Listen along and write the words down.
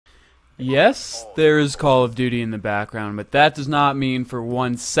Yes, there is Call of Duty in the background, but that does not mean for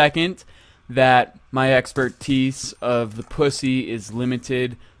 1 second that my expertise of the pussy is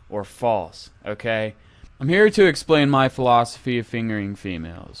limited or false, okay? I'm here to explain my philosophy of fingering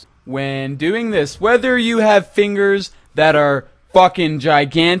females. When doing this, whether you have fingers that are fucking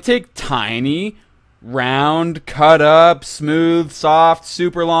gigantic, tiny, round, cut up, smooth, soft,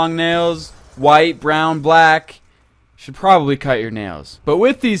 super long nails, white, brown, black, should probably cut your nails. But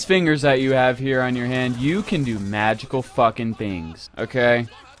with these fingers that you have here on your hand, you can do magical fucking things, okay?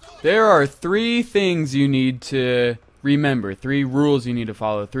 There are 3 things you need to remember, 3 rules you need to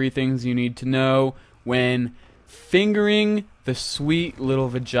follow, 3 things you need to know when fingering the sweet little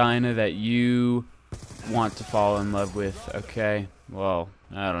vagina that you want to fall in love with, okay? Well,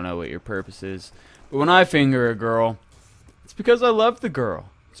 I don't know what your purpose is, but when I finger a girl, it's because I love the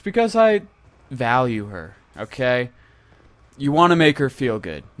girl. It's because I value her, okay? You want to make her feel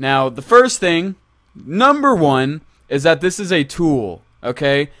good. Now, the first thing, number 1, is that this is a tool,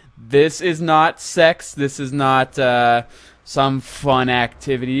 okay? This is not sex. This is not some fun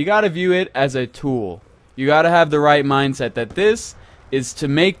activity. You got to view it as a tool. You got to have the right mindset that this is to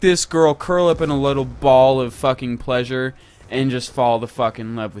make this girl curl up in a little ball of fucking pleasure and just fall the fuck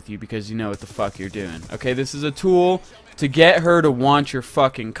in love with you because you know what the fuck you're doing. Okay, this is a tool to get her to want your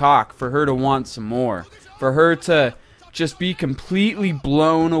fucking cock, for her to want some more, for her to just be completely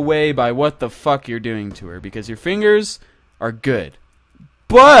blown away by what the fuck you're doing to her, because your fingers are good.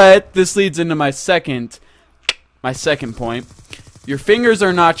 But this leads into my second point. Your fingers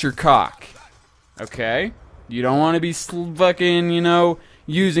are not your cock. Okay? You don't want to be fucking, you know,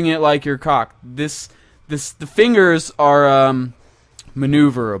 using it like your cock. The fingers are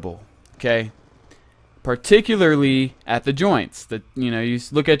maneuverable. Okay? Particularly at the joints. You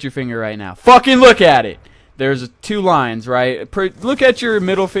look at your finger right now. Fucking look at it. There's 2 lines, right? Look at your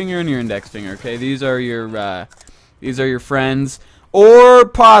middle finger and your index finger. Okay, these are your friends, or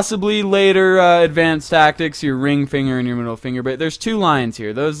possibly later advanced tactics, your ring finger and your middle finger. But there's 2 lines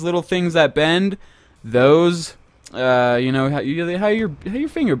here. Those little things that bend, those, you know how your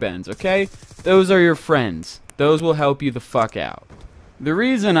finger bends. Okay, those are your friends. Those will help you the fuck out. The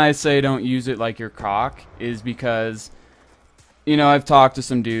reason I say don't use it like your cock is because, you know, I've talked to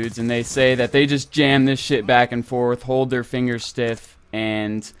some dudes and they say that they just jam this shit back and forth, hold their fingers stiff,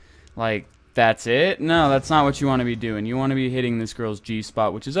 and like, that's it? No, that's not what you want to be doing. You want to be hitting this girl's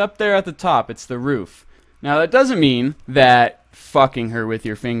G-spot, which is up there at the top. It's the roof. Now, that doesn't mean that fucking her with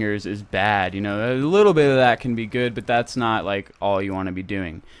your fingers is bad. You know, a little bit of that can be good, but that's not like all you want to be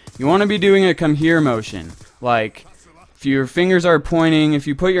doing. You want to be doing a come here motion. Like, if your fingers are pointing, if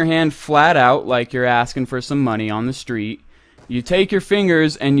you put your hand flat out like you're asking for some money on the street, you take your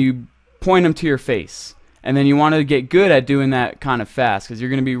fingers and you point them to your face. And then you want to get good at doing that kind of fast, because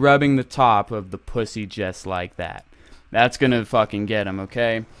you're going to be rubbing the top of the pussy just like that. That's going to fucking get them,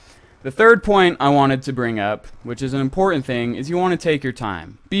 okay? The third point I wanted to bring up, which is an important thing, is you want to take your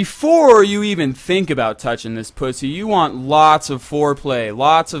time. Before you even think about touching this pussy, you want lots of foreplay,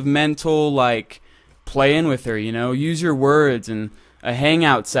 lots of mental, like, playing with her, you know? Use your words and a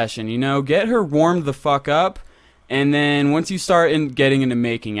hangout session, you know? Get her warmed the fuck up. And then once you start getting into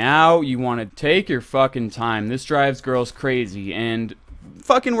making out, you want to take your fucking time. This drives girls crazy and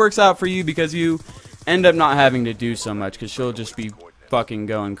fucking works out for you because you end up not having to do so much, because she'll just be fucking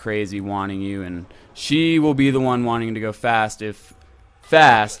going crazy wanting you, and she will be the one wanting to go fast if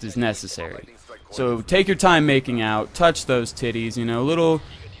fast is necessary. So take your time making out, touch those titties, you know, little,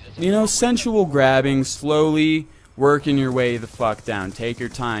 you know, sensual grabbing, slowly working your way the fuck down. Take your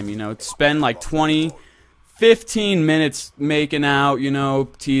time, you know, spend like 15 minutes making out, you know,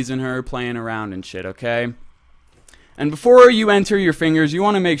 teasing her, playing around and shit, okay? And before you enter your fingers, you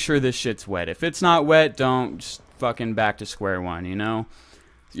want to make sure this shit's wet. If it's not wet, don't, just fucking back to square one, you know?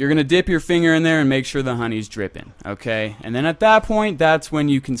 You're going to dip your finger in there and make sure the honey's dripping, okay? And then at that point, that's when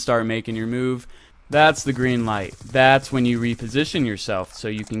you can start making your move. That's the green light. That's when you reposition yourself so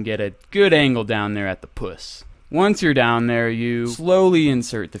you can get a good angle down there at the puss. Once you're down there, you slowly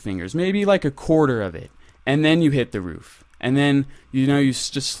insert the fingers, maybe like a quarter of it. And then you hit the roof. And then, you know, you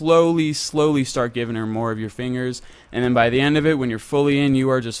just slowly start giving her more of your fingers. And then by the end of it, when you're fully in, you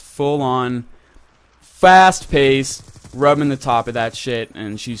are just full on, fast-paced, rubbing the top of that shit,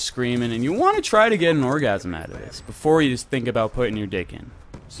 and she's screaming. And you want to try to get an orgasm out of this before you just think about putting your dick in.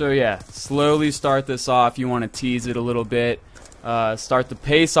 So yeah, slowly start this off. You want to tease it a little bit. Start the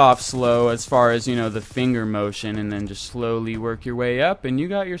pace off slow as far as, you know, the finger motion. And then just slowly work your way up. And you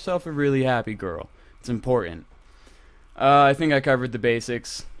got yourself a really happy girl. It's important. I think I covered the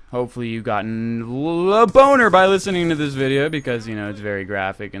basics. Hopefully you've gotten a boner by listening to this video because, you know, it's very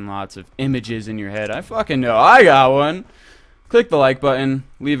graphic and lots of images in your head. I fucking know I got one. Click the like button.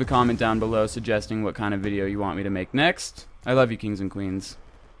 Leave a comment down below suggesting what kind of video you want me to make next. I love you, kings and queens.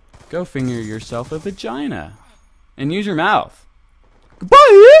 Go finger yourself a vagina. And use your mouth.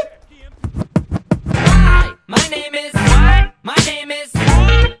 Goodbye!